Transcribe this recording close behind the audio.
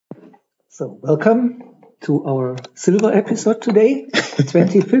So, welcome to our silver episode today, the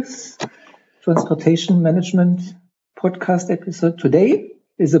 25th Transportation Management podcast episode. Today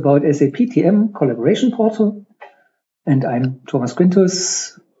is about SAP TM Collaboration Portal, and I'm Thomas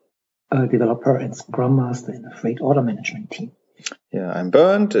Quintus, a developer and Scrum Master in the Freight Order Management team. Yeah, I'm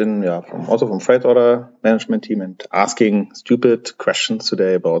Bernd, from Freight Order Management team, and asking stupid questions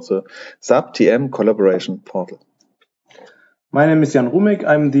today about the SAP TM Collaboration Portal. My name is Jan Rumig.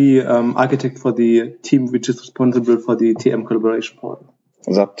 I'm the architect for the team which is responsible for the TM Collaboration Portal.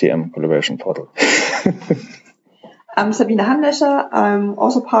 SAP TM Collaboration Portal. I'm Sabine Handlescher. I'm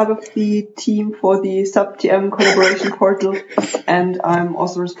also part of the team for the SAP TM Collaboration Portal, and I'm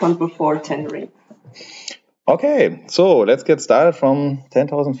also responsible for tendering. Okay, so let's get started from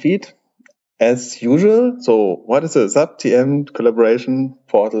 10,000 feet. As usual, so what is the SAP TM Collaboration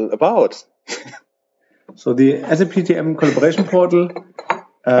Portal about? So the SAP TM Collaboration Portal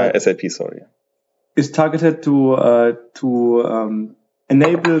is targeted to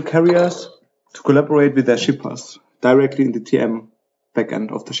enable carriers to collaborate with their shippers directly in the TM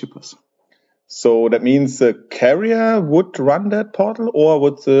backend of the shippers. So that means the carrier would run that portal, or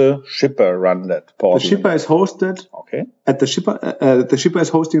would the shipper run that portal? The shipper is hosted at the shipper. The shipper is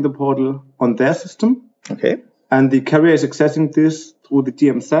hosting the portal on their system. Okay. And the carrier is accessing this through the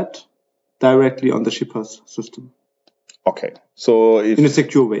TM set directly on the shipper's system. Okay. So in a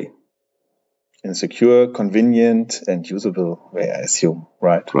secure way. In a secure, convenient, and usable way, I assume.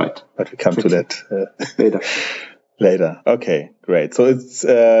 Right. But we come to that later. Okay, great. So it's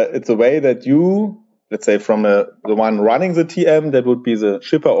a way that you, let's say, from the one running the TM, that would be the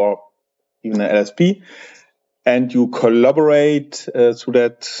shipper or even an LSP, and you collaborate through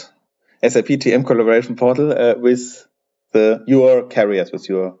that SAP TM collaboration portal with your carriers, with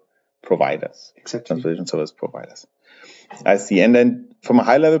your providers, transportation service providers. I see. And then from a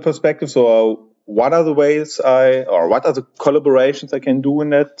high-level perspective, so what are the collaborations I can do in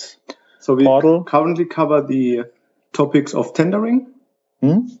that portal? We currently cover the topics of tendering.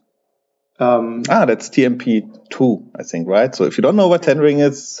 That's TMP2, I think, right? So if you don't know what tendering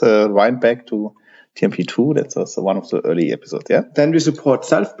is, wind back to TMP2. That's also one of the early episodes, yeah? Then we support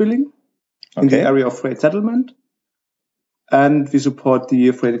self-billing in the area of freight settlement. And we support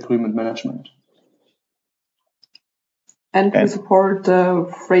the freight agreement management. And we support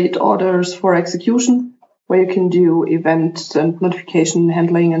freight orders for execution, where you can do event and notification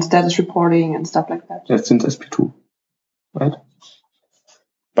handling and status reporting and stuff like that. That's since SP2, right?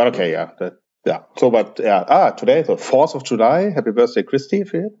 But okay, today, so 4th of July. Happy birthday, Christy,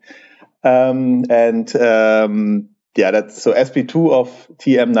 for it. That's so SP2 of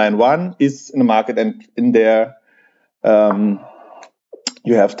TM91 is in the market, and in there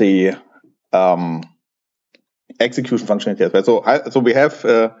you have the execution functionality as well. So we have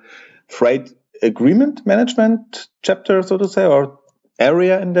freight agreement management chapter, so to say, or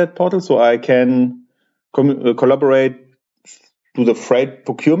area in that portal. So I can collaborate to the freight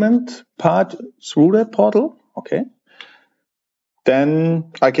procurement part through that portal. Okay.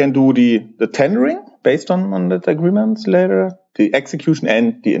 Then I can do the tendering based on that agreements later, the execution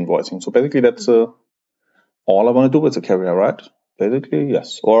and the invoicing. So basically that's all I want to do with the carrier, right? Basically,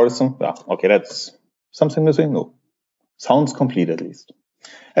 yes. Or that's something missing? No. Sounds complete at least.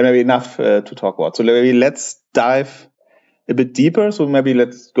 And maybe enough to talk about. So maybe let's dive a bit deeper. So maybe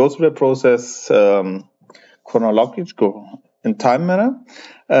let's go through the process chronological in time manner.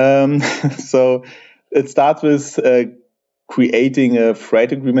 So it starts with creating a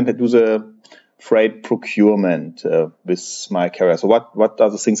freight agreement that do the freight procurement with my carrier. So what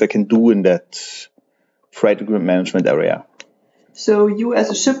are the things I can do in that freight agreement management area? So you as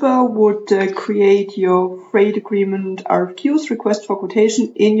a shipper would create your freight agreement RFQs, request for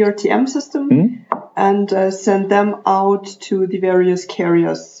quotation, in your TM system and send them out to the various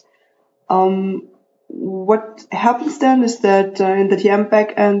carriers. What happens then is that in the TM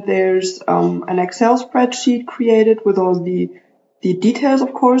backend there's an Excel spreadsheet created with all the details,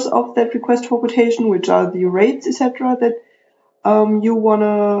 of course, of that request for quotation, which are the rates, etc., that you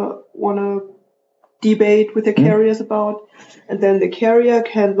wanna debate with the carriers about, and then the carrier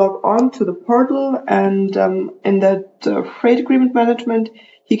can log on to the portal, and in that freight agreement management,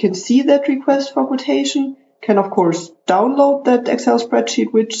 he can see that request for quotation, can of course download that Excel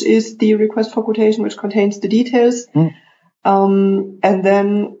spreadsheet, which is the request for quotation, which contains the details, and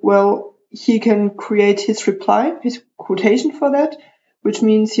then, he can create his quotation for that, which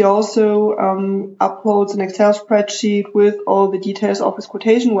means he also uploads an Excel spreadsheet with all the details of his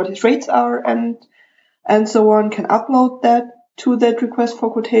quotation, what his rates are, and so on, can upload that to that request for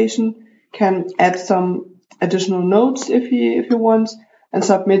quotation, can add some additional notes if he wants, and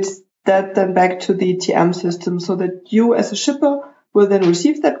submits that then back to the TM system so that you as a shipper will then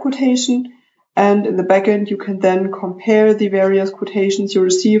receive that quotation. And in the backend, you can then compare the various quotations you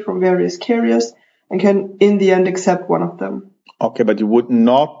receive from various carriers and can, in the end, accept one of them. Okay, but you would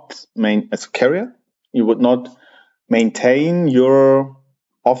not, as a carrier, you would not maintain your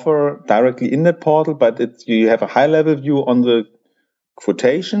offer directly in that portal, but you have a high-level view on the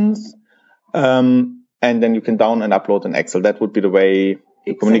quotations, and then you can down and upload an Excel. That would be the way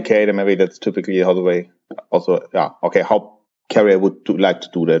you communicate, and maybe that's typically how the way also, how carrier would like to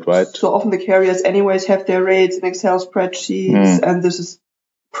do that, right? So often the carriers anyways have their rates in Excel spreadsheets, and this is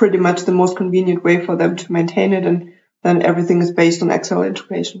pretty much the most convenient way for them to maintain it, and then everything is based on Excel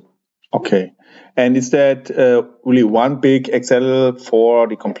integration. Okay. And is that really one big Excel for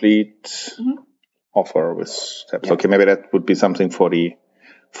the complete offer with steps? Yeah. Okay, maybe that would be something for the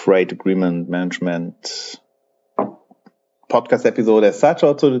freight agreement management podcast episode as such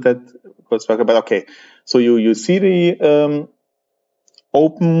also that was talking about. Okay, so you see the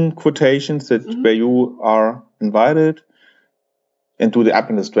open quotations that where you are invited and do the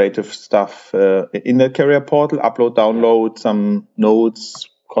administrative stuff in the carrier portal, upload, download some notes,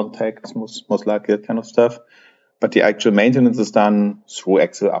 contacts, most likely that kind of stuff. But the actual maintenance is done through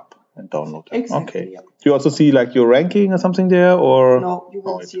Excel up and download. Exactly. Okay. Yeah. Do you also see like your ranking or something there, or? No, you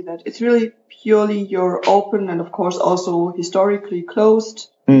won't see that. It's really purely your open and of course also historically closed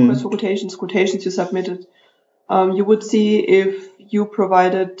request for quotations you submitted. You would see if you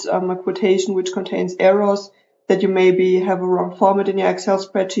provided a quotation which contains errors, that you maybe have a wrong format in your Excel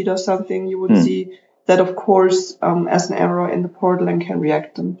spreadsheet or something. You would see that, of course, as an error in the portal and can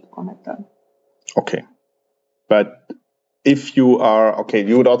react on it then. Okay. But if you are,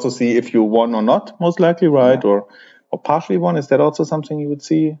 you would also see if you won or not, most likely, right? Yeah. Or partially won. Is that also something you would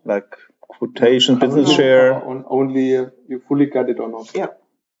see? Like quotation, business share? Only if you fully got it or not. Yeah.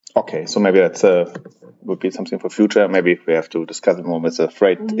 Okay, so maybe that's would be something for future. Maybe we have to discuss it more with the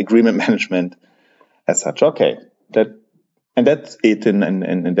freight agreement management as such. Okay, that's it in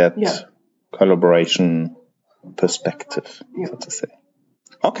that collaboration perspective, so to say.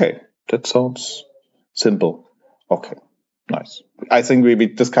 Okay, that sounds simple. Okay, nice. I think we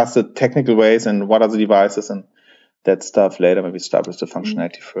discussed the technical ways and what are the devices and that stuff later. Maybe start with the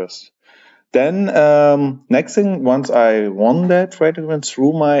functionality first. Then next thing, once I won that freight agreement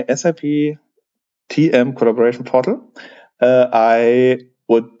through my SAP TM collaboration portal, I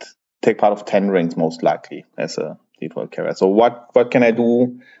would take part of tenderings most likely as a default carrier. So what can I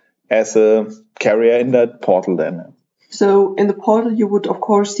do as a carrier in that portal then? So in the portal, you would of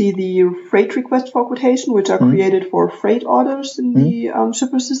course see the freight request for quotation, which are created for freight orders in the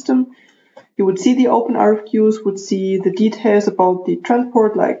shipper system. You would see the open RFQs, would see the details about the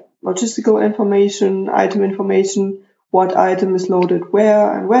transport, like logistical information, item information, what item is loaded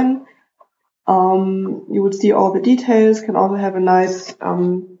where and when. You would see all the details, can also have a nice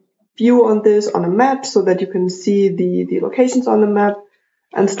view on this on a map so that you can see the locations on the map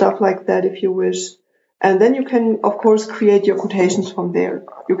and stuff like that if you wish. And then you can, of course, create your quotations from there.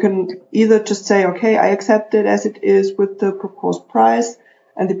 You can either just say, okay, I accept it as it is with the proposed price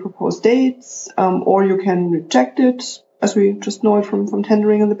and the proposed dates, or you can reject it, as we just know it from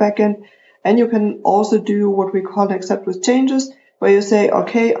tendering in the backend. And you can also do what we call an accept with changes, where you say,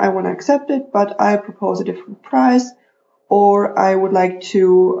 okay, I want to accept it, but I propose a different price, or I would like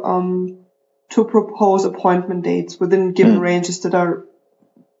to propose appointment dates within given ranges that are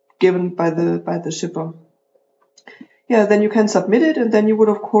given by the shipper. Yeah, then you can submit it, and then you would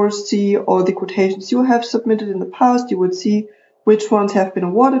of course see all the quotations you have submitted in the past. You would see which ones have been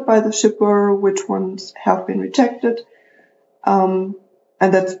awarded by the shipper, which ones have been rejected. And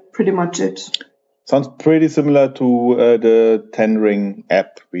that's pretty much it. Sounds pretty similar to the tendering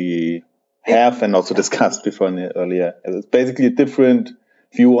app we have and also discussed before earlier. It's basically a different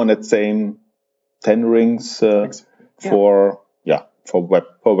view on that same tenderings for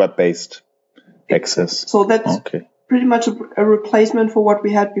web-based access. So that's pretty much a replacement for what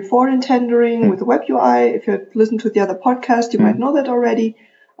we had before in tendering with the web UI. If you had listened to the other podcast, you might know that already.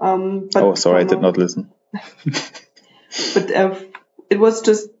 I did not listen. But it was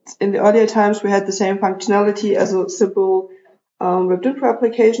just in the earlier times we had the same functionality as a simple WebInfo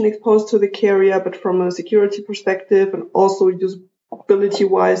application exposed to the carrier, but from a security perspective and also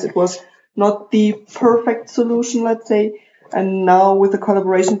usability-wise, it was not the perfect solution, let's say. And now with the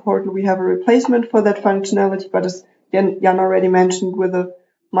collaboration portal, we have a replacement for that functionality, but as Jan already mentioned, with a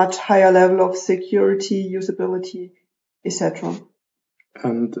much higher level of security, usability, etc.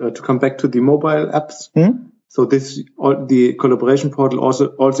 And to come back to the mobile apps, so the collaboration portal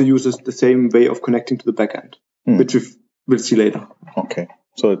also uses the same way of connecting to the backend, which we'll see later. Okay.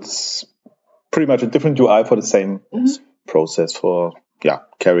 So it's pretty much a different UI for the same process for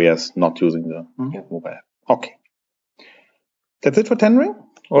carriers not using the mobile app. Okay. That's it for tendering?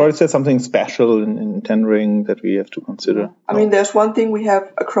 Or is there something special in tendering that we have to consider? I mean, there's one thing we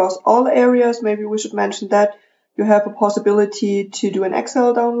have across all areas. Maybe we should mention that you have a possibility to do an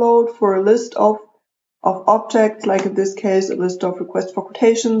Excel download for a list of objects, like in this case, a list of requests for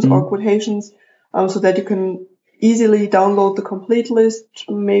quotations or quotations, so that you can easily download the complete list,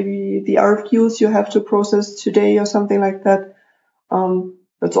 maybe the RFQs you have to process today or something like that.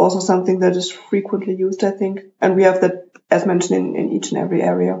 That's also something that is frequently used, I think. And we have that, as mentioned, in each and every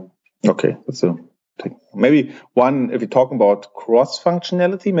area. Okay. So maybe one, if you're talking about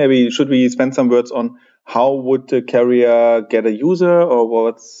cross-functionality, maybe should we spend some words on how would the carrier get a user, or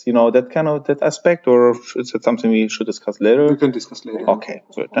what's, that aspect, or is it something we should discuss later? We can discuss later. Okay,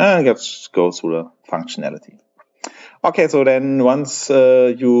 good. Let's go through the functionality. Okay, so then once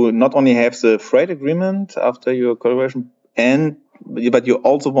you not only have the freight agreement after your collaboration, but you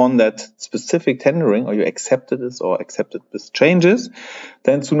also won that specific tendering, or you accepted this or accepted with changes,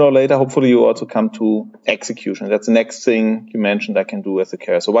 then sooner or later, hopefully you also come to execution. That's the next thing you mentioned I can do as a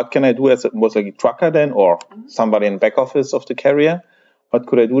carrier. So what can I do as a trucker then, or somebody in the back office of the carrier? What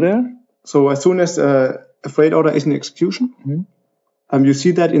could I do there? So as soon as a freight order is in execution, you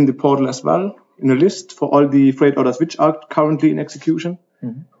see that in the portal as well, in a list for all the freight orders which are currently in execution.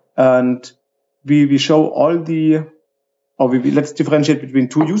 And we show all the, let's differentiate between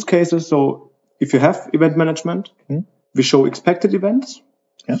two use cases. So if you have event management, we show expected events.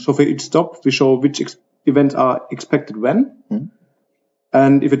 Yeah. So for each stop, we show which events are expected when.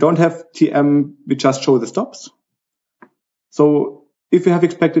 And if you don't have TM, we just show the stops. So if you have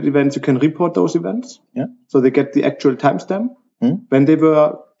expected events, you can report those events. Yeah. So they get the actual timestamp when they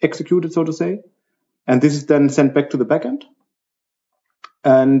were executed, so to say. And this is then sent back to the backend.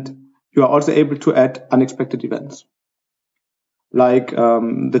 And you are also able to add unexpected events. Like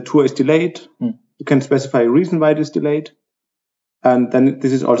the tour is delayed. You can specify a reason why it is delayed. And then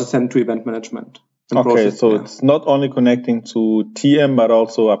this is also sent to event management. Okay, so it's not only connecting to TM, but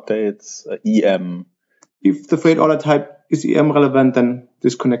also updates EM. If the freight order type is EM relevant, then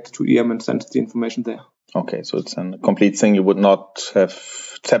this connects to EM and sends the information there. Okay, so it's a complete thing. You would not have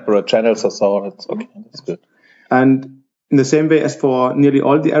separate channels or so. That's okay. That's good. And in the same way as for nearly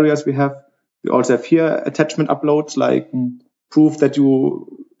all the areas we also have here attachment uploads, like proof that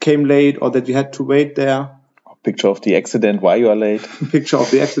you came late or that you had to wait there. Picture of the accident, why you are late. Picture of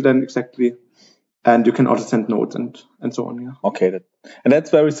the accident, exactly. And you can also send notes and so on. Yeah. Okay, and that's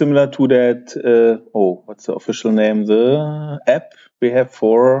very similar to that. What's the official name? The app we have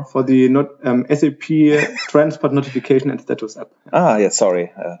for the SAP Transport Notification and Status app.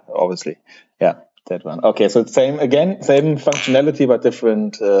 Sorry, obviously, that one. Okay, so it's same functionality but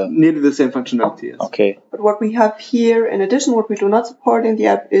different. Nearly the same functionality. Yes. Okay. But what we have here, in addition, what we do not support in the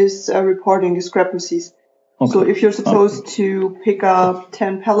app is reporting discrepancies. Okay. So if you're supposed to pick up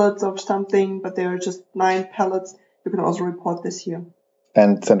 10 pallets of something, but there are just 9 pallets, you can also report this here.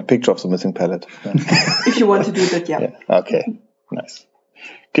 And send a picture of the missing pallet. If you want to do that, yeah. Okay, nice.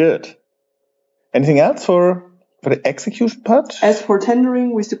 Good. Anything else for the execution part? As for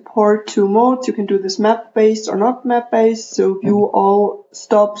tendering, we support 2 modes. You can do this map-based or not map-based. So view all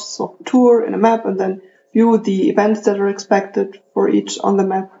stops of the tour in a map and then view the events that are expected for each on the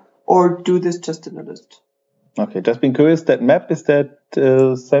map, or do this just in a list. Okay, just being curious, that map, is that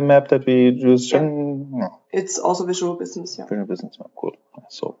same map that we use? Yeah. No. It's also Visual Business, yeah. Visual Business map, cool.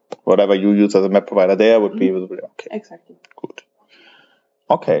 So whatever you use as a map provider there would be visible. Okay. Exactly. Good.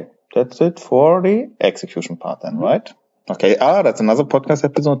 Okay, that's it for the execution part then, right? Okay, that's another podcast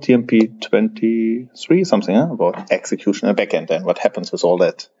episode, TMP 23, something about execution and backend and what happens with all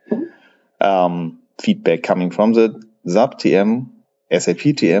that feedback coming from the SAP TM, SAP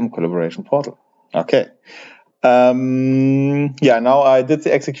TM collaboration portal. Okay. Now I did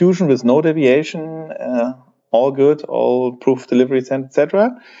the execution with no deviation, all good, all proof deliveries,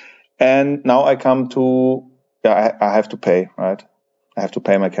 etc. And now I come to, I have to pay, right? I have to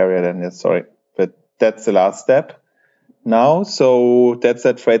pay my carrier then, yes, sorry. But that's the last step now. So that's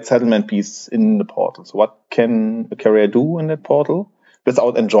that freight settlement piece in the portal. So what can a carrier do in that portal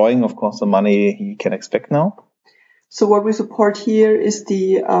without enjoying, of course, the money he can expect now? So what we support here is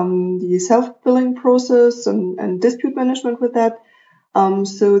the self-billing process and dispute management with that.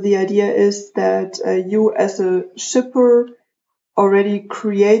 So the idea is that you as a shipper already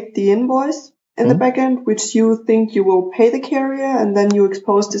create the invoice in the backend, which you think you will pay the carrier, and then you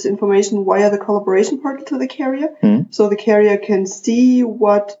expose this information via the collaboration portal to the carrier. So the carrier can see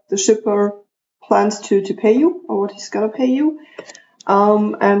what the shipper plans to pay you or what he's going to pay you.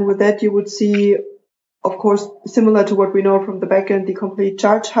 And with that, you would see, of course, similar to what we know from the backend, the complete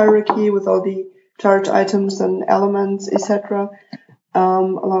charge hierarchy with all the charge items and elements, etc.,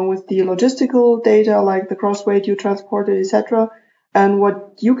 along with the logistical data like the cross weight you transported, etc. And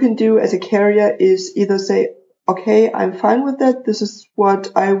what you can do as a carrier is either say, okay, I'm fine with that. This is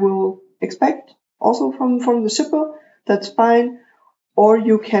what I will expect also from the shipper. That's fine. Or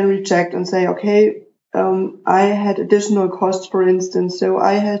you can reject and say, okay, I had additional costs, for instance. So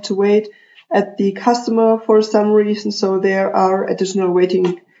I had to wait at the customer for some reason. So there are additional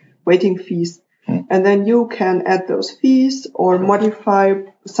waiting fees. And then you can add those fees or modify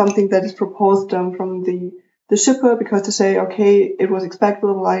something that is proposed from the shipper, because to say, okay, it was expected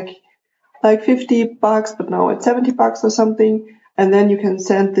like $50, but now it's $70 or something. And then you can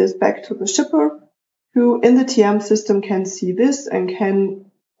send this back to the shipper, who in the TM system can see this and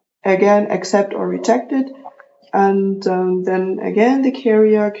can again accept or reject it. And then again, the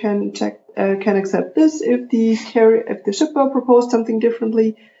carrier can accept this if the shipper proposed something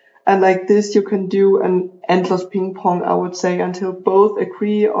differently. And like this, you can do an endless ping pong, I would say, until both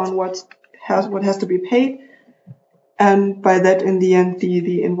agree on what has to be paid. And by that, in the end,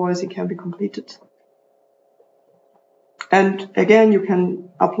 the invoicing can be completed. And again, you can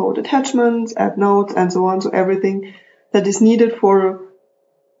upload attachments, add notes, and so on. So everything that is needed for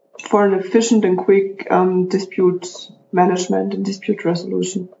an efficient and quick dispute management and dispute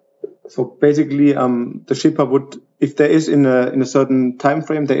resolution. So basically, the shipper would, if there is in a certain time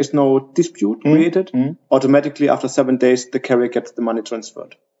frame, there is no dispute created, automatically after 7 days, the carrier gets the money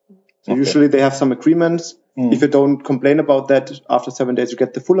transferred. So usually they have some agreements. If you don't complain about that, after 7 days, you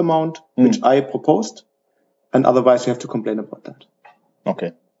get the full amount, which I proposed. And otherwise, you have to complain about that.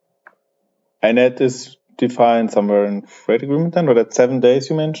 Okay. And that is defined somewhere in freight agreement then, or that 7 days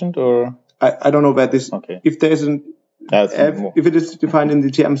you mentioned, or? I don't know where this, if there isn't, if it is defined in the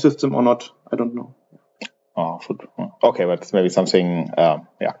TM system or not, I don't know. Okay, but it's maybe something,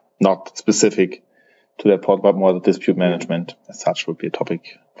 not specific to that part, but more the dispute management as such would be a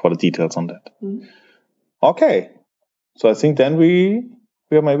topic for the details on that. Okay. So I think then we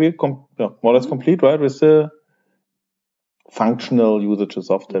are maybe more or less complete, right, with the functional usages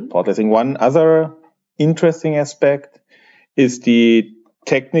of that part. I think one other interesting aspect is the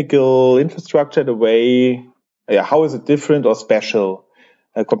technical infrastructure, the way, how is it different or special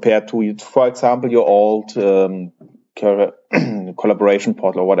compared to, for example, your old collaboration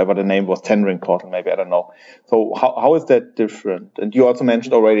portal or whatever the name was, tendering portal, maybe, I don't know. So how is that different? And you also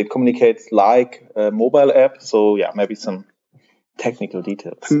mentioned already it communicates like a mobile app. So maybe some technical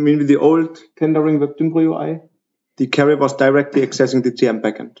details. I mean, with the old tendering WebDynpro UI, the carrier was directly accessing the TM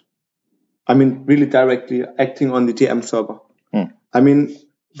backend. I mean, really directly acting on the TM server. I mean,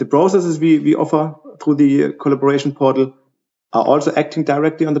 the processes we offer through the collaboration portal are also acting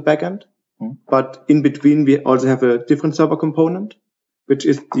directly on the backend. But in between, we also have a different server component, which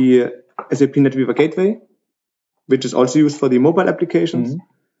is the SAP NetWeaver Gateway, which is also used for the mobile applications.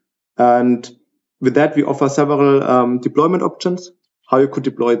 And with that, we offer several deployment options, how you could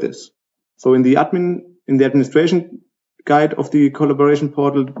deploy this. So in the administration guide of the collaboration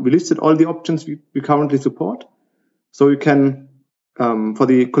portal, we listed all the options we currently support. So you can, for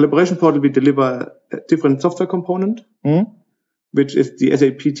the collaboration portal, we deliver a different software component, which is the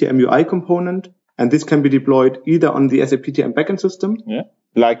SAP TM UI component. And this can be deployed either on the SAP TM backend system. Yeah.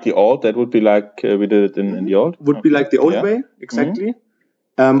 Like the old, that would be like we did it in the old? Would be like the old way, exactly.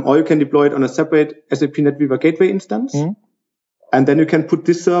 Or you can deploy it on a separate SAP NetWeaver Gateway instance. And then you can put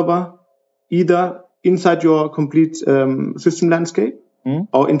this server either inside your complete system landscape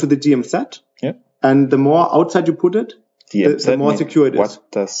or into the DMZ. And the more outside you put it, the more secure it is. What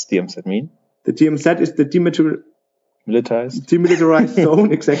does DMZ mean? The DMZ is the demilitarized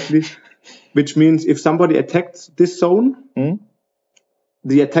zone, exactly. Which means if somebody attacks this zone,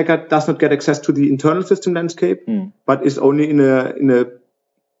 the attacker does not get access to the internal system landscape, but is only in an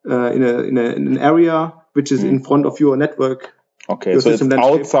area which is in front of your network. Okay, so it's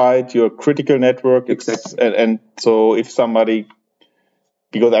outside your critical network. Exactly. And so if somebody,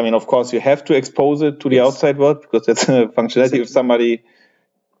 because I mean, of course, you have to expose it to the outside world because that's a functionality. Exactly. If somebody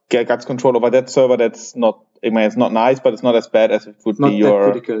gets control over that server, that's not, I mean, it's not nice, but it's not as bad as it would be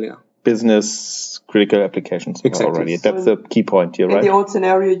your business critical applications already. That's the key point here, right? In the old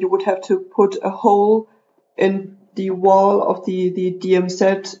scenario, you would have to put a hole in the wall of the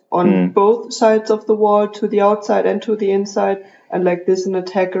DMZ on both sides of the wall, to the outside and to the inside. And like this, an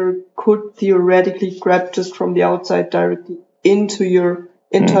attacker could theoretically grab just from the outside directly into your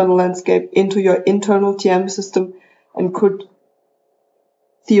internal landscape, into your internal TM system, and could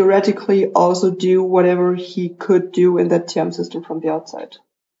theoretically also do whatever he could do in that TM system from the outside.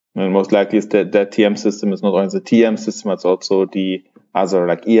 And most likely is that TM system is not only the TM system, it's also the other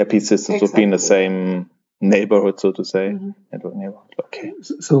like ERP systems would be in the same neighborhood, so to say. Network neighborhood. Okay.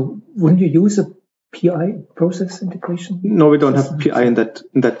 So wouldn't you use a PI, process integration? No, we don't have PI in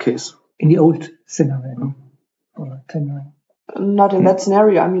that case. In the old scenario or tendering? Not in that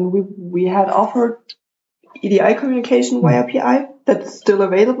scenario. I mean, we had offered EDI communication via PI. That's still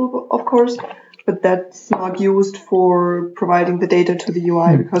available, of course, but that's not used for providing the data to the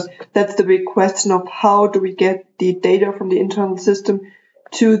UI, because that's the big question of how do we get the data from the internal system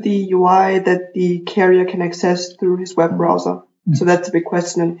to the UI that the carrier can access through his web browser. So that's a big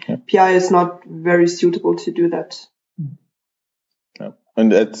question, and PI is not very suitable to do that.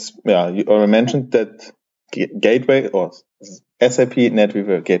 And that's, you already mentioned that gateway or SAP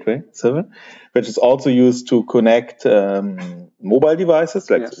NetWeaver Gateway Server, which is also used to connect mobile devices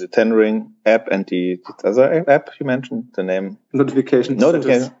like the tendering app and the other app you mentioned, the name notification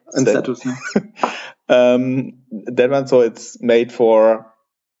and status. That one, so it's made for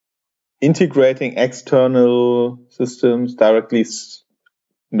integrating external systems directly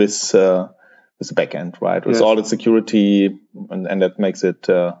with the backend, right? With all the security, and that makes it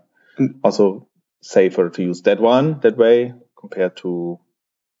also safer to use that way compared to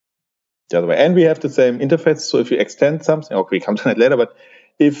the other way. And we have the same interface. So if you extend something, we come to that later, but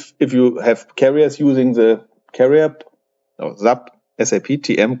if you have carriers using the carrier or SAP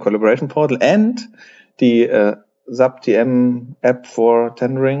TM collaboration portal and the SAP TM app for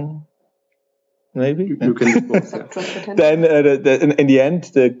tendering, maybe you can do both. Then in the end,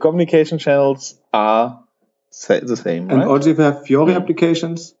 the communication channels are the same, and right? also if you have Fiori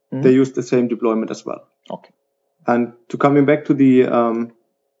applications, they use the same deployment as well. Okay. And to coming back to the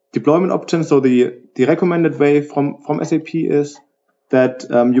deployment option, so the recommended way from SAP is that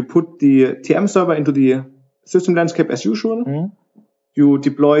you put the TM server into the system landscape as usual. You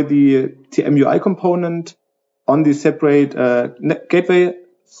deploy the TM UI component on the separate gateway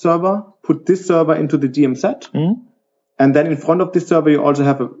server, put this server into the DM set, and then in front of this server you also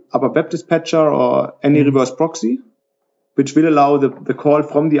have a upper web dispatcher or any reverse proxy, which will allow the call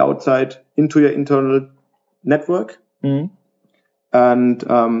from the outside into your internal network. And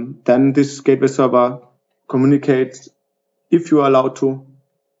then this gateway server communicates, if you are allowed to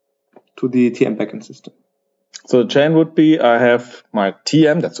the TM backend system. So the chain would be, I have my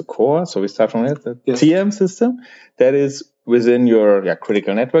TM, that's a core, so we start from it, the TM system, that is within your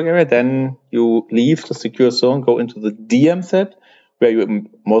critical network area. Then you leave the secure zone, go into the DM set, where you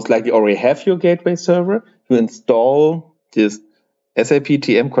most likely already have your gateway server. You install this SAP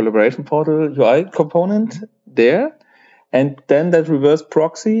TM collaboration portal UI component there, and then that reverse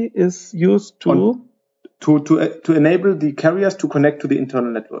proxy is used to enable the carriers to connect to the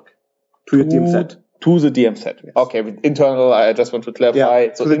internal network, to your DM set. To the DM set. Yes. Okay, with internal, I just want to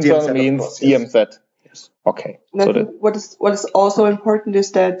clarify. So internal means DM set. Yes. Okay. So what is also important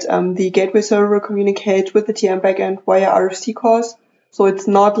is that the gateway server communicates with the TM backend via RFC calls. So it's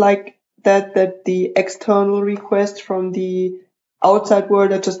not like that the external requests from the outside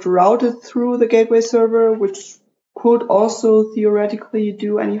world are just routed through the gateway server, which could also theoretically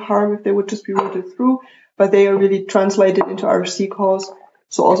do any harm if they would just be routed through, but they are really translated into RFC calls.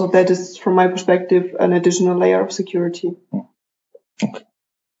 So also that is, from my perspective, an additional layer of security.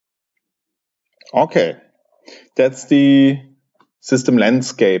 Okay. That's the system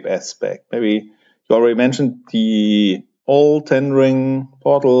landscape aspect. Maybe you already mentioned the old tendering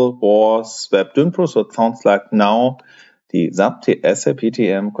portal was WebDynPro, so it sounds like now the SAP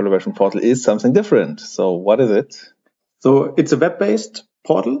TM collaboration portal is something different. So what is it? So it's a web-based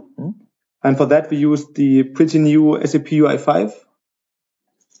portal. And for that, we use the pretty new SAP UI5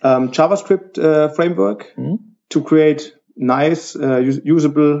 JavaScript framework to create nice,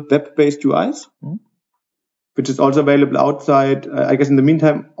 usable web-based UIs, which is also available outside, I guess in the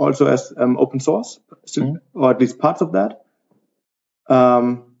meantime, also as open source, or at least parts of that.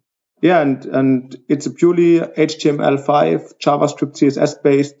 And it's a purely HTML5, JavaScript,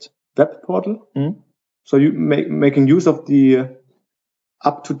 CSS-based web portal. So you making use of the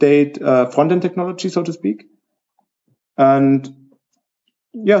up-to-date front-end technology, so to speak. And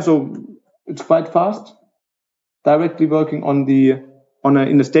so it's quite fast, directly working in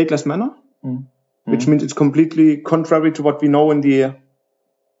a stateless manner, which means it's completely contrary to what we know in the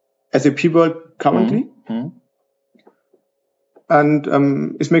SAP world currently, and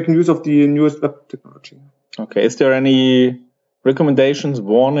is making use of the newest web technology. Okay, is there any recommendations,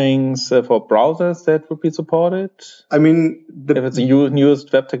 warnings for browsers that would be supported? I mean, if it's the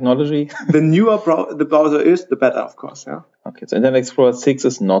newest web technology, the newer the browser is, the better, of course. Yeah. Okay, so Internet Explorer 6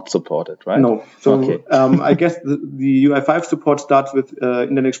 is not supported, right? No. So I guess the UI5 support starts with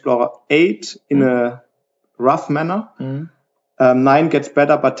Internet Explorer 8 in a rough manner. 9 gets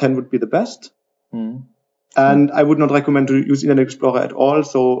better, but 10 would be the best. And I would not recommend to use Internet Explorer at all.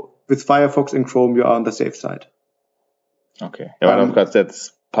 So with Firefox and Chrome, you are on the safe side. Okay. Yeah, but of course,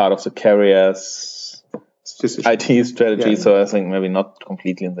 that's part of the carrier's IT strategy. Yeah. So I think maybe not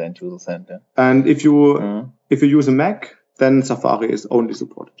completely in the end user center. And if you use a Mac, then Safari is only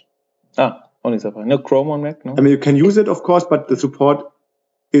supported. Only Safari. No Chrome on Mac, no? I mean, you can use it, of course, but the support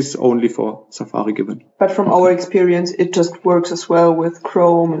is only for Safari given. But from our experience, it just works as well with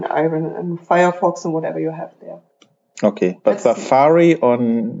Chrome and Iron and Firefox and whatever you have there. Okay, but Safari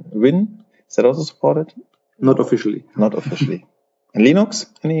on Win, is that also supported? Not officially. Not officially. And Linux?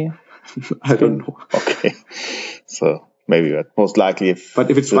 Any? I don't know. Okay. So maybe most likely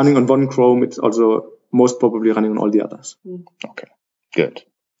But if it's running on one Chrome, it's also most probably running on all the others. Okay, good.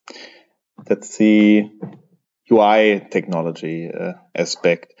 That's the UI technology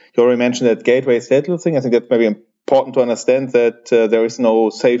aspect. You already mentioned that gateway stateless thing. I think that's maybe important to understand that there is no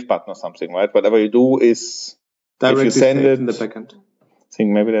save button or something, right? Whatever you do is directly if you send it in the backend. I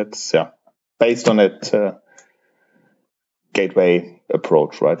think maybe that's based on that gateway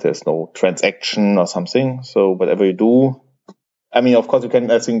approach, right? There's no transaction or something. So whatever you do, I mean, of course, you can,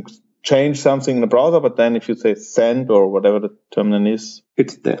 I think, change something in the browser, but then if you say send or whatever the terminal is,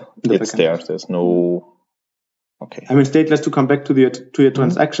 it's there. It's there. There's no. Okay. I mean, stateless, to come back to your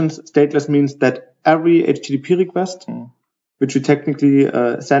transactions, stateless means that every HTTP request, which you technically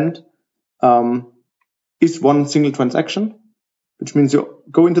send, is one single transaction, which means you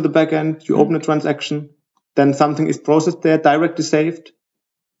go into the backend, you open a transaction, then something is processed there, directly saved,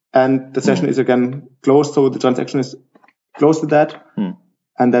 and the session is again closed, so the transaction is closed with that.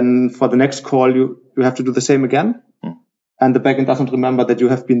 And then for the next call, you have to do the same again, and the backend doesn't remember that you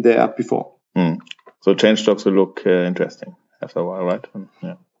have been there before. So change jobs will look interesting after a while, right?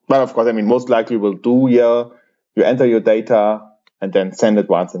 Yeah. But of course, I mean, most likely will do you enter your data and then send it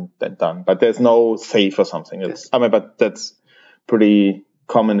once and then done. But there's no save or something. Yes. I mean, but that's pretty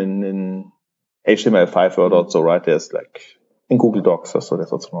common in HTML5 world also, right? There's like in Google Docs, so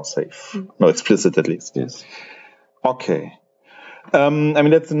there's also no save. No explicit at least. Yes. Okay. I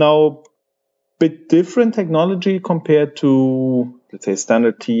mean, that's now bit different technology compared to, let's say,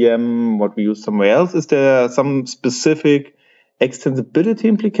 standard TM, what we use somewhere else. Is there some specific extensibility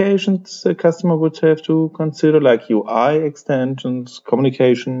implications a customer would have to consider, like UI extensions,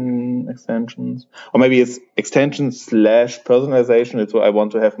 communication extensions, or maybe it's extensions / personalization? So I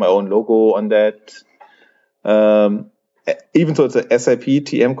want to have my own logo on that. Even though it's a SAP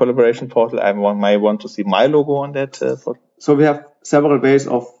TM collaboration portal, I might want to see my logo on that. So we have several ways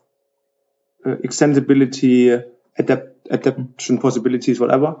of extensibility, adaptation possibilities,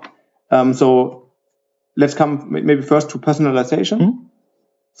 whatever. So let's come maybe first to personalization.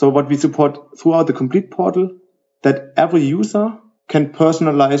 So what we support throughout the complete portal, that every user can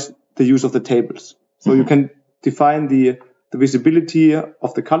personalize the use of the tables. So you can define the visibility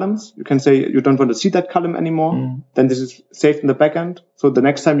of the columns. You can say you don't want to see that column anymore. Then this is saved in the backend. So the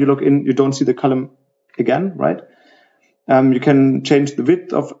next time you log in, you don't see the column again, right? You can change the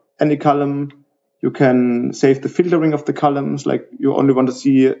width of any column. You can save the filtering of the columns, like you only want to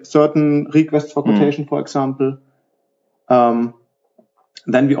see certain requests for quotation, for example. Then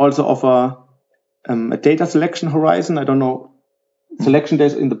we also offer a data selection horizon. I don't know, selection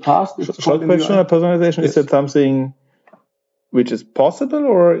days in the past. Short question on personalization, is that something which is possible,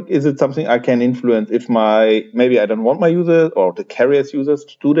 or is it something I can influence if maybe I don't want my users or the carrier's users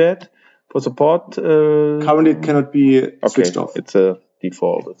to do that for support? Currently, it cannot be switched off. It's a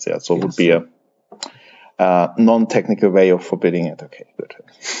default. So it would be a non-technical way of forbidding it. Okay, good.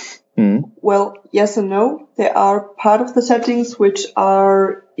 Well, yes and no. There are part of the settings which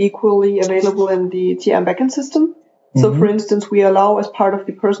are equally available in the TM backend system. So, for instance, we allow as part of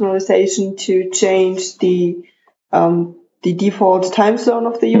the personalization to change the default time zone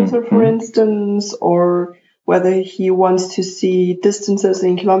of the user, for instance, or whether he wants to see distances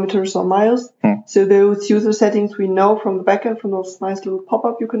in kilometers or miles. So those user settings we know from the backend, from those nice little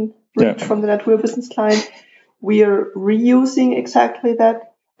pop-up you can reach from the NetWheel business client. We are reusing exactly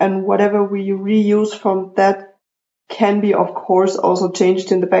that, and whatever we reuse from that can be, of course, also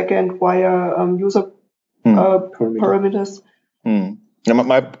changed in the backend via user parameters. Now,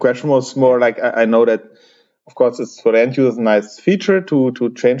 my question was more like, I know that, of course, it's for the end user a nice feature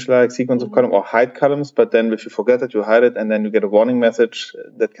to change like sequence of columns or hide columns, but then if you forget it, you hide it, and then you get a warning message,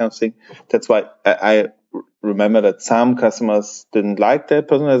 that kind of thing. That's why I remember that some customers didn't like that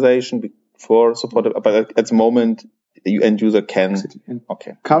personalization before supported, but at the moment the end user can.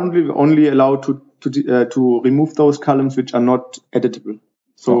 Okay. Currently, we're only allowed to remove those columns which are not editable.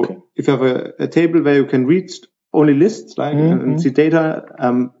 So if you have a table where you can read only lists, and see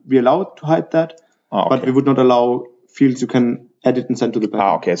data, we're allowed to hide that, but we would not allow fields you can edit and send to the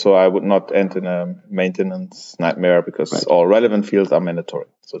backend. Okay, so I would not enter in a maintenance nightmare because all relevant fields are mandatory.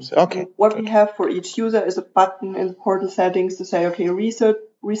 So what we have for each user is a button in the portal settings to say, okay, reset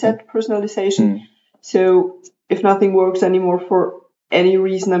personalization. So if nothing works anymore for any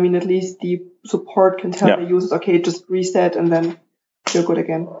reason, I mean, at least the support can tell the users, okay, just reset and then you're good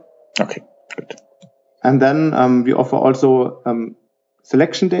again. Okay, good. And then we offer also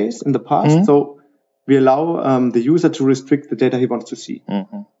selection days in the past. So we allow the user to restrict the data he wants to see.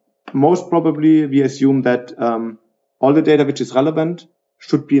 Most probably, we assume that all the data which is relevant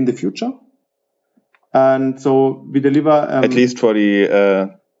should be in the future. And so we deliver... at least for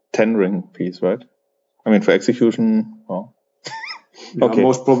the tendering piece, right? I mean, for execution, well...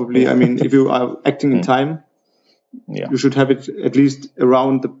 most probably. I mean, if you are acting in time, you should have it at least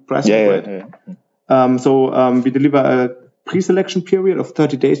around the present. So we deliver a pre-selection period of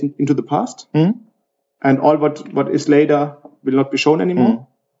 30 days into the past. And all what is later will not be shown anymore.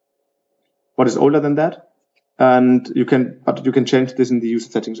 What is older than that. And you can change this in the user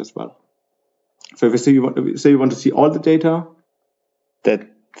settings as well. So if you want to see all the data. That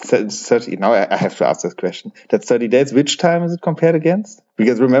 30, now I have to ask this question. That 30 days, which time is it compared against?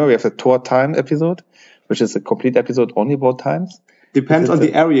 Because remember, we have a Tor time episode, which is a complete episode only about times. Depends on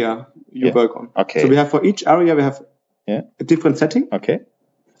the area you work on. Okay. So we have for each area, we have a different setting. Okay.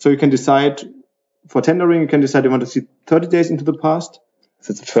 So you can decide, for tendering, you can decide you want to see 30 days into the past.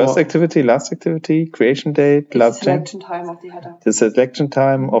 Is it the first activity, last activity, creation date, last selection time of the header? The selection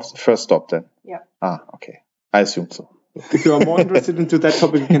time of the first stop then? Yeah. Okay. I assume so. If you are more interested into that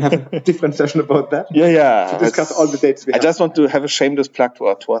topic, we can have a different session about that. To discuss all the dates we have. I just want to have a shameless plug to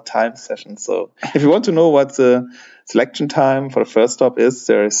our time session. So if you want to know what the selection time for the first stop is,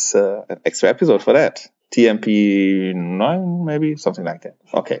 there is an extra episode for that. TMP 9, maybe, something like that.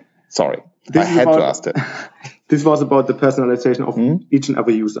 Okay. Sorry. I had to ask that. This was about the personalization of each and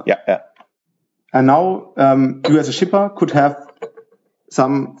every user. Yeah. And now you as a shipper could have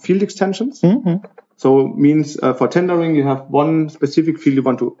some field extensions. So means for tendering, you have one specific field you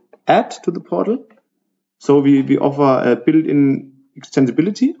want to add to the portal. So we offer a built-in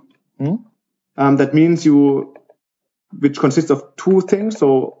extensibility. That means which consists of two things.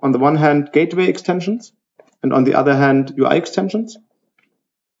 So on the one hand, gateway extensions, and on the other hand, UI extensions.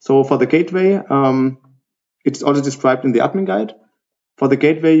 So for the gateway, it's also described in the admin guide. For the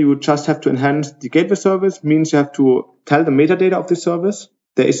gateway, you just have to enhance the gateway service, means you have to tell the metadata of the service.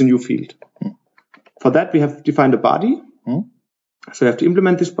 There is a new field. For that, we have defined a body. So you have to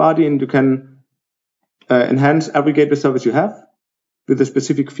implement this body, and you can enhance every gateway service you have with a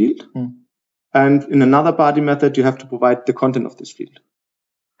specific field. And in another body method, you have to provide the content of this field.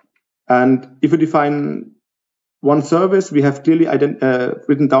 And if you define one service, we have clearly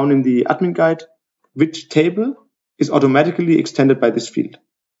written down in the admin guide which table is automatically extended by this field.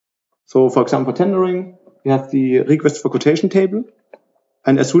 So, for example, for tendering, you have the request for quotation table.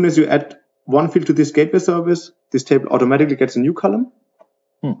 And as soon as you add one field to this gateway service, this table automatically gets a new column,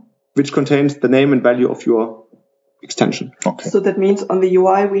 which contains the name and value of your extension. Okay. So that means on the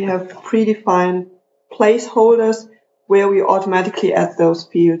UI, we have predefined placeholders where we automatically add those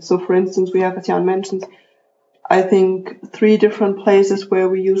fields. So for instance, we have, as Jan mentioned, I think 3 different places where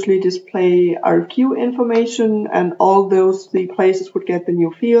we usually display RFQ information, and all those 3 places would get the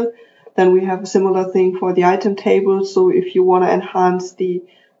new field. Then we have a similar thing for the item table. So if you want to enhance the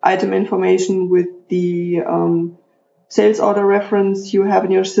item information with the sales order reference you have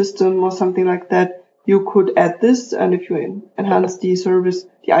in your system or something like that, you could add this. And if you enhance the service,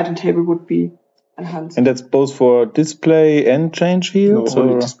 the item table would be enhanced. And that's both for display and change fields? No,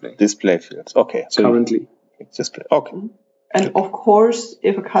 only display. Display fields. Okay. So currently. Display. Okay. And of course,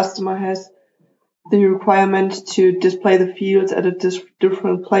 if a customer has the requirement to display the fields at a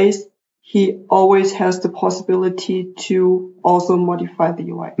different place, he always has the possibility to also modify the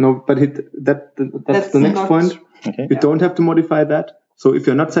UI. No, but that's the next point. Okay. You don't have to modify that. So if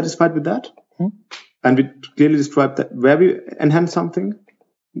you're not satisfied with that, and we clearly describe that where we enhance something,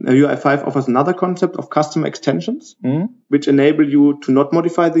 UI5 offers another concept of customer extensions, which enable you to not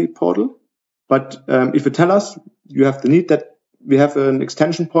modify the portal. But if you tell us you have the need that we have an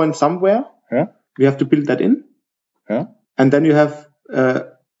extension point somewhere, we have to build that in. And then you have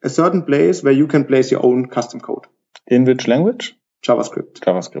a certain place where you can place your own custom code. In which language?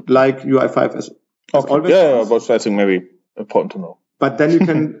 JavaScript. Like UI5 as always. Yeah, but I think maybe important to know. But then you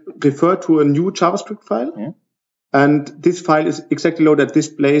can refer to a new JavaScript file And this file is exactly loaded at this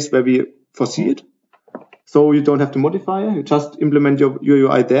place where we foresee it. So you don't have to modify it. You just implement your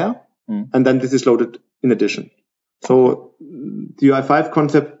UI there. And then this is loaded in addition. So the UI5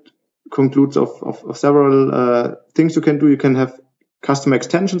 concept concludes of several things you can do. You can have custom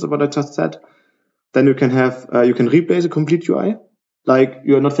extensions of what I just said. Then you can have, you can replace a complete UI. Like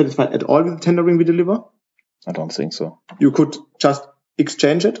you are not satisfied at all with the tendering we deliver. I don't think so. You could just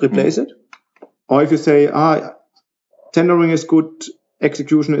exchange it, replace it. Or if you say, tendering is good,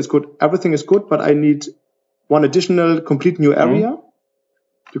 execution is good, everything is good, but I need one additional complete new area,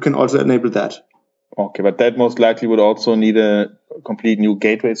 you can also enable that. Okay, but that most likely would also need a complete new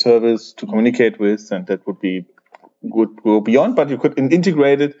gateway service to communicate with, and that would be good to go beyond, but you could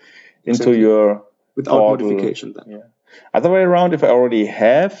integrate it into your without portal. Modification then. Yeah. Other way around, if I already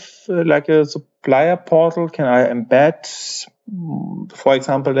have like a supplier portal, can I embed, for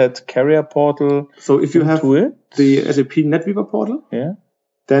example, that carrier portal? So if you have the SAP NetWeaver portal,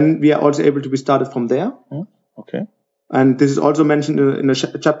 then we are also able to be started from there. Okay. And this is also mentioned in a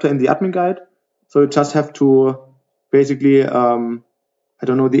chapter in the admin guide. So you just have to basically, I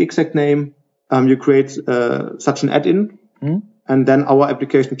don't know the exact name, you create such an add-in, and then our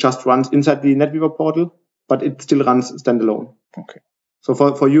application just runs inside the NetWeaver portal, but it still runs standalone. Okay. So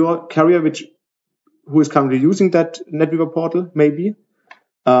for your carrier, who is currently using that NetWeaver portal, maybe,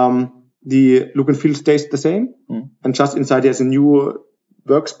 the look and feel stays the same, and just inside there's a new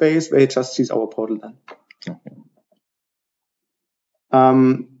workspace where it just sees our portal then. Okay.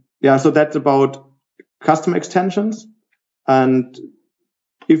 So that's about custom extensions. And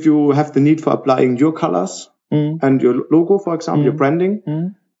if you have the need for applying your colors and your logo, for example, your branding,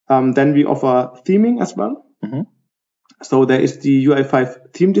 then we offer theming as well. So there is the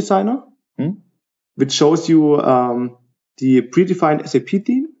UI5 theme designer, which shows you the predefined SAP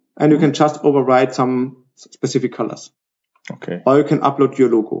theme, and you can just override some specific colors. Okay. Or you can upload your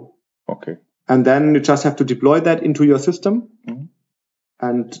logo. Okay. And then you just have to deploy that into your system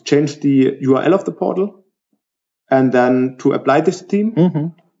and change the URL of the portal, and then to apply this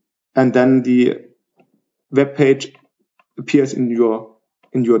theme, and then the web page appears in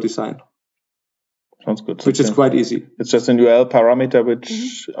your design. Sounds good. Which is quite easy. It's just an URL parameter,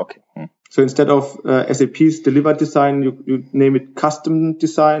 which okay. So instead of SAP's delivered design, you name it custom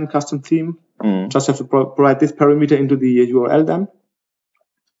design, custom theme. Just have to provide this parameter into the URL then,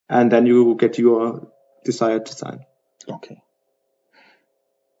 and then you get your desired design. Okay.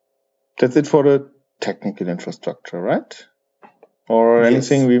 That's it for the technical infrastructure, right? Or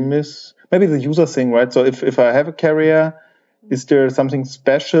anything we miss? Maybe the user thing, right? So if I have a carrier, is there something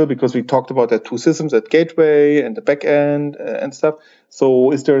special? Because we talked about the two systems, at gateway and the backend and stuff.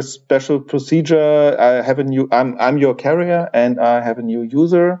 So is there a special procedure? I have I'm your carrier and I have a new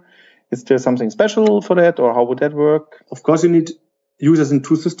user. Is there something special for that, or how would that work? Of course, you need users in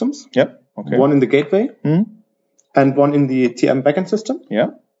two systems. Yeah. Okay. One in the gateway and one in the TM backend system. Yeah.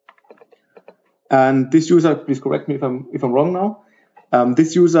 And this user, please correct me if I'm wrong now.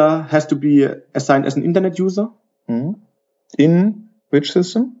 This user has to be assigned as an internet user. In which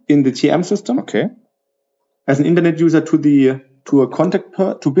system? In the TM system. Okay. As an internet user to a contact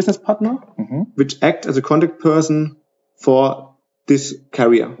to business partner, which act as a contact person for this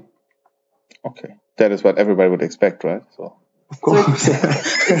carrier. Okay, that is what everybody would expect, right? So of course, so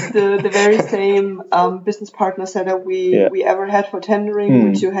it's the very same business partner setup we ever had for tendering,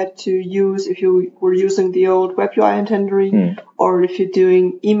 which you had to use if you were using the old web UI in tendering, or if you're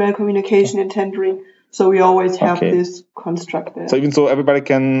doing email communication in tendering. So we always have this construct there. So even so, everybody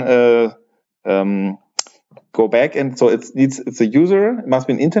can go back, and so it's a user. It must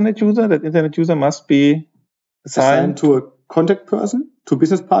be an internet user. That internet user must be assigned to a contact person, to a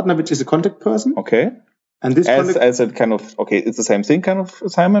business partner, which is a contact person. Okay. And this as a kind of it's the same thing kind of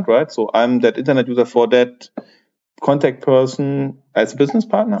assignment, right? So I'm that internet user for that contact person as a business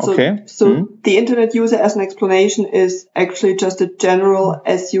partner. So the internet user, as an explanation, is actually just a general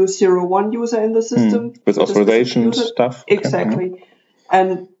SU01 user in the system. With authorization stuff. Exactly.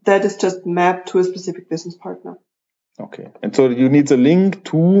 And that is just mapped to a specific business partner. Okay. And so you need a link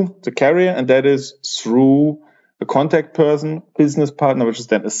to the carrier, and that is through the contact person, business partner, which is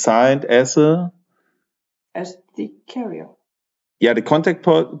then assigned as the carrier. Yeah, the contact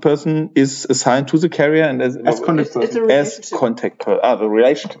person is assigned to the carrier, and as contact person. It's a relationship. As contact person. The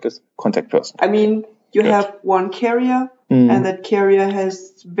relationship is contact person. I mean, you have one carrier, and that carrier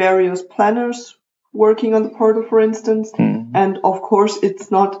has various planners working on the portal, for instance. And of course, it's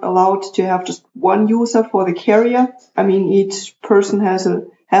not allowed to have just one user for the carrier. I mean, each person has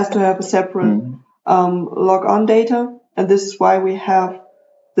to have a separate log-on data, and this is why we have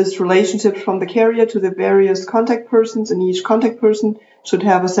this relationship from the carrier to the various contact persons, and each contact person should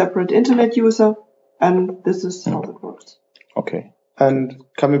have a separate internet user, and this is how it works. Okay. And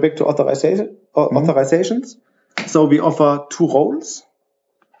coming back to authorizations, so we offer 2 roles,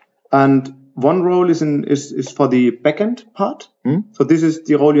 and one role is for the backend part. So this is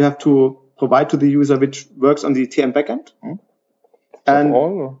the role you have to provide to the user, which works on the TM backend. And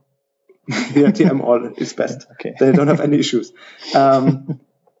all? Or? Yeah, TM all is best. Okay. They don't have any issues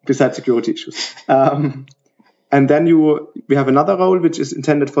besides security issues. And then we have another role which is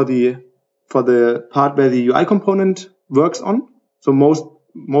intended for the part where the UI component works on. So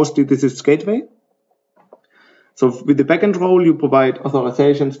mostly this is gateway. So with the backend role, you provide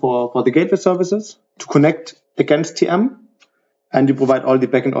authorizations for the gateway services to connect against TM, and you provide all the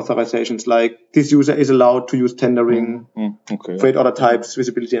backend authorizations, like this user is allowed to use tendering, freight order types,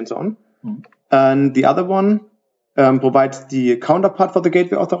 visibility, and so on. And the other one provides the counterpart for the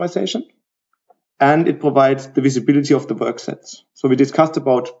gateway authorization, and it provides the visibility of the work sets. So we discussed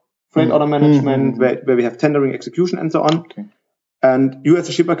about freight order management, where we have tendering, execution, and so on. Okay. And you as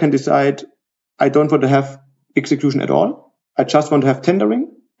a shipper can decide, I don't want to have execution at all. I just want to have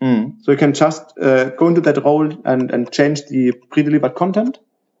tendering. So you can just go into that role and change the pre-delivered content.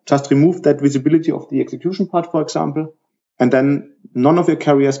 Just remove that visibility of the execution part, for example, and then none of your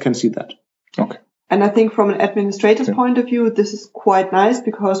carriers can see that. Okay. And I think from an administrator's point of view, this is quite nice,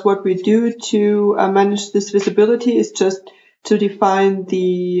 because what we do to manage this visibility is just to define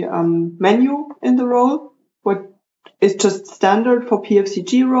the menu in the role. What is just standard for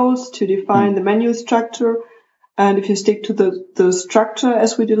PFCG roles, to define the menu structure. And if you stick to the structure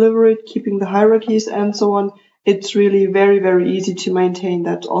as we deliver it, keeping the hierarchies and so on, it's really very, very easy to maintain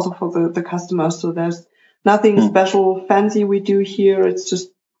that also for the customers. So there's nothing special, fancy we do here. It's just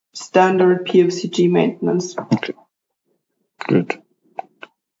standard PFCG maintenance. Okay. Good.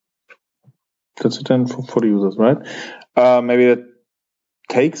 That's it then for the users, right? Maybe that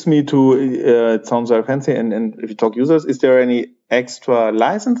takes me to, it sounds very fancy, and if you talk users, is there any extra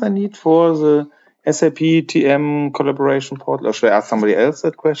license I need for the SAP TM collaboration portal, or should I ask somebody else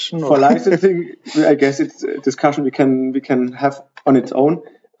that question? For licensing, I guess it's a discussion we can have on its own.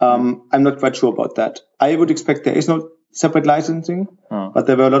 I'm not quite sure about that. I would expect there is no separate licensing, but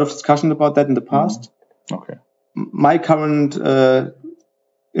there were a lot of discussion about that in the past. Okay. My current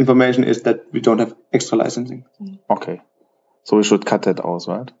information is that we don't have extra licensing. Okay. So we should cut that out,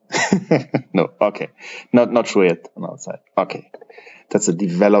 right? No. Okay. Not sure yet on our side. Okay. That's a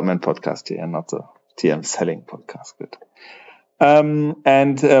development podcast here, and not a TM selling podcast. Good.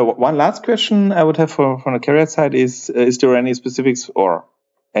 And one last question I would have from the carrier side is there any specifics or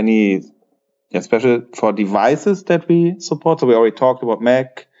any special for devices that we support? So we already talked about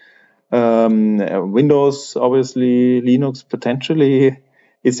Mac, Windows, obviously, Linux potentially.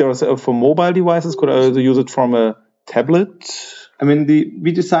 Is there for mobile devices? Could I also use it from a tablet? I mean,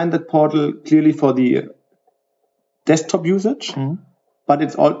 we designed that portal clearly for the desktop usage, but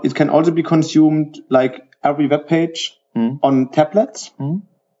it can also be consumed like every web page on tablets,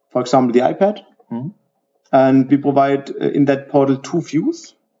 for example, the iPad. And we provide in that portal 2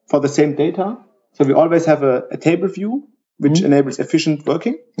 views for the same data. So we always have a table view, which enables efficient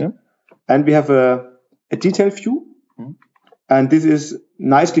working. Yeah. And we have a detail view. And this is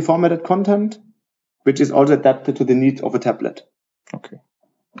nicely formatted content, which is also adapted to the needs of a tablet. Okay.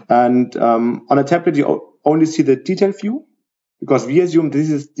 And on a tablet, you only see the detail view, because we assume this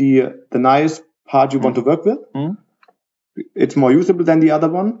is the nice part you want to work with. It's more usable than the other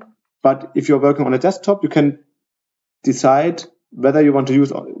one. But if you're working on a desktop, you can decide whether you want to use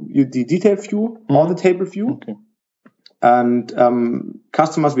the detail view or the table view. Okay. And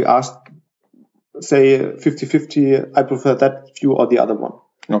customers, we asked, say 50-50, I prefer that view or the other one.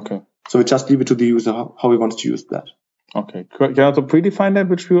 Okay. So we just leave it to the user how he wants to use that. Okay. Can I also predefine that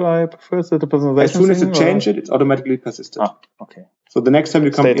which view I prefer? Is that the personalization? As soon as you change it, it's automatically persisted. Okay. So the next time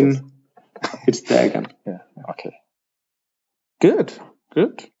you come in, it's there again. Yeah. Okay. Good.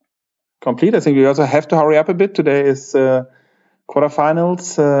 Complete. I think we also have to hurry up a bit. Today is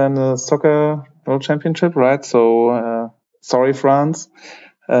quarterfinals in the soccer world championship, right? So sorry, France.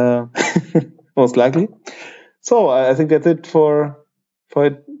 Most likely. So I think that's it for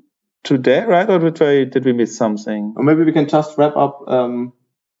today, right? Or did we miss something? Or maybe we can just wrap up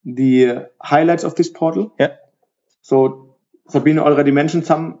the highlights of this portal. Yeah. So Sabine already mentioned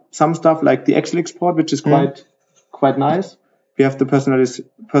some stuff like the Excel export, which is quite nice. We have the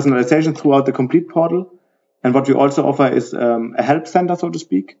personalization throughout the complete portal. And what we also offer is a help center, so to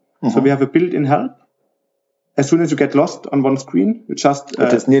speak. So we have a built-in help. As soon as you get lost on one screen, you just...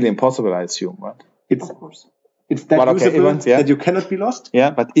 It is nearly impossible, I assume, right? Of course. It's that usable that you cannot be lost.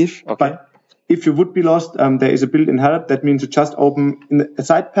 Yeah, but if you would be lost, there is a built-in help. That means you just open in a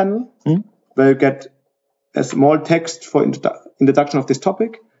side panel where you get a small text for introduction of this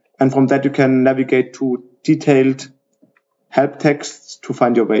topic. And from that, you can navigate to detailed help texts to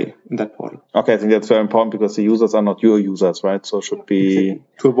find your way in that portal. Okay, I think that's very important because the users are not your users, right? So it should be...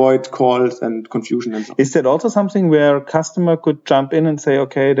 To avoid calls and confusion and so on. Is that also something where a customer could jump in and say,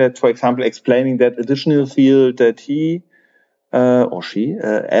 okay, that, for example, explaining that additional field that he or she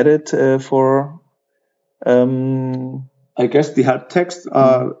added for... I guess the help texts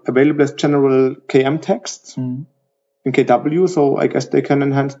are available as general KM texts in KW, so I guess they can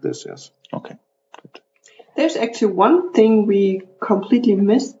enhance this, yes. Okay. There's actually one thing we completely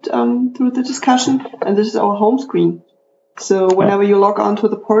missed through the discussion, and this is our home screen. So whenever you log onto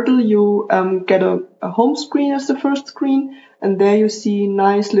the portal, you get a home screen as the first screen, and there you see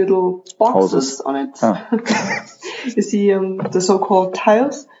nice little boxes on it. You see the so-called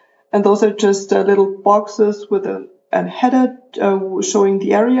tiles, and those are just little boxes with a header showing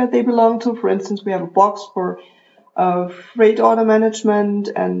the area they belong to. For instance, we have a box for freight order management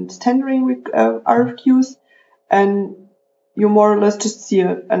and tendering RFQs, and you more or less just see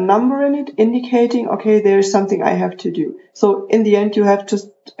a number in it indicating, okay, there's something I have to do. So in the end, you have just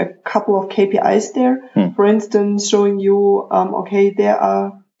a couple of KPIs there. For instance, showing you, okay, there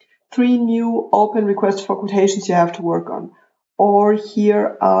are 3 new open requests for quotations you have to work on. Or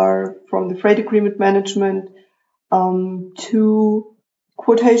here are, from the freight agreement management, 2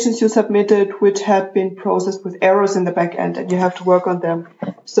 quotations you submitted which had been processed with errors in the back end, and you have to work on them.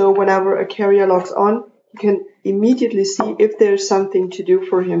 So whenever a carrier logs on, you can immediately see if there's something to do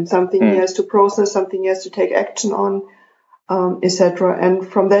for him, something he has to process, something he has to take action on, etc. And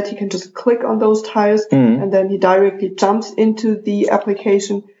from that, he can just click on those tiles, and then he directly jumps into the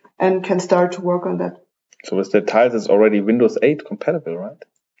application and can start to work on that. So with the tiles, it's already Windows 8 compatible, right?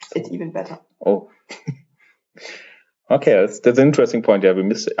 It's even better. Oh. Okay, that's an interesting point. Yeah,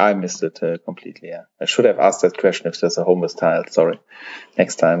 I missed it completely. Yeah, I should have asked that question if there's a home with tile. Sorry.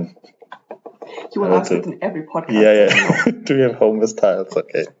 Next time. You will ask it in every podcast. Yeah. Do we have home with tiles?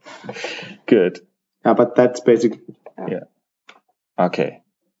 Okay. Good. Yeah, but that's basically. Yeah. Okay.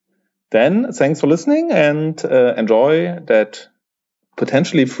 Then thanks for listening and enjoy that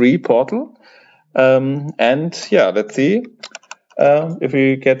potentially free portal. And yeah, let's see if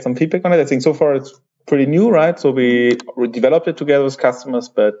we get some feedback on it. I think so far it's pretty new, right? So we developed it together with customers,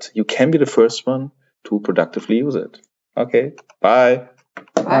 but you can be the first one to productively use it. Okay. Bye.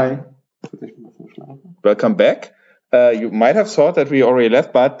 Bye. Welcome back. You might have thought that we already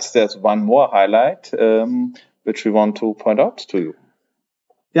left, but there's one more highlight which we want to point out to you.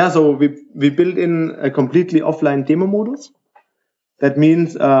 Yeah, so we built in a completely offline demo modus. That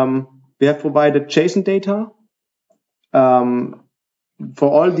means we have provided JSON data for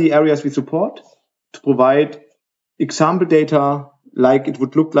all the areas we support to provide example data like it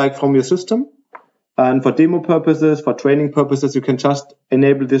would look like from your system. And for demo purposes, for training purposes, you can just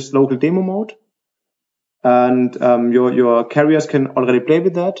enable this local demo mode. And your carriers can already play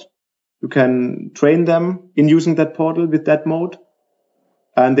with that. You can train them in using that portal with that mode.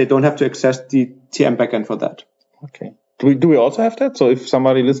 And they don't have to access the TM backend for that. Okay. Do we also have that? So if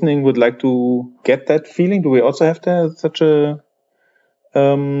somebody listening would like to get that feeling, do we also have such a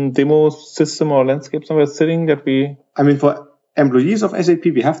demo system or landscape somewhere sitting that we... I mean, for employees of SAP,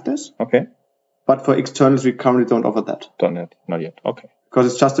 we have this. Okay. But for externals, we currently don't offer that. Not yet. Okay. Because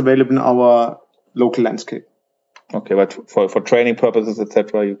it's just available in our local landscape. Okay, but for training purposes,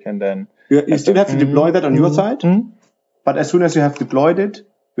 etc., you can then... You still have to deploy that on your side. But as soon as you have deployed it,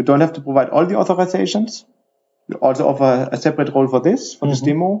 you don't have to provide all the authorizations. We also offer a separate role for this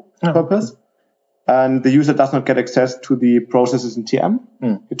demo purpose. And the user does not get access to the processes in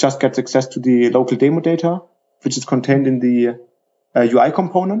TM. It just gets access to the local demo data, which is contained in the UI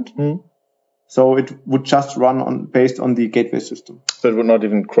component. So it would just run based on the gateway system. So it would not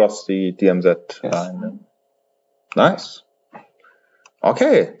even cross the DMZ line. Nice.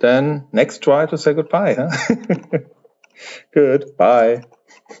 Okay, then next try to say goodbye. Huh? Good. Bye.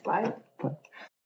 Bye.